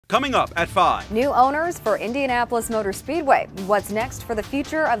Coming up at 5. New owners for Indianapolis Motor Speedway. What's next for the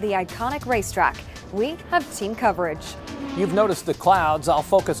future of the iconic racetrack? We have team coverage. You've noticed the clouds. I'll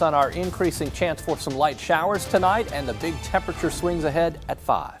focus on our increasing chance for some light showers tonight and the big temperature swings ahead at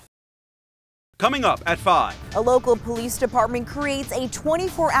 5. Coming up at 5. A local police department creates a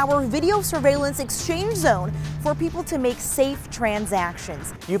 24-hour video surveillance exchange zone for people to make safe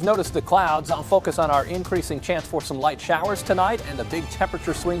transactions. You've noticed the clouds. I'll focus on our increasing chance for some light showers tonight and the big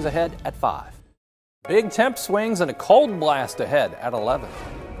temperature swings ahead at 5. Big temp swings and a cold blast ahead at 11.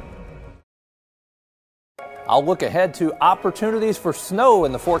 I'll look ahead to opportunities for snow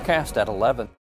in the forecast at 11.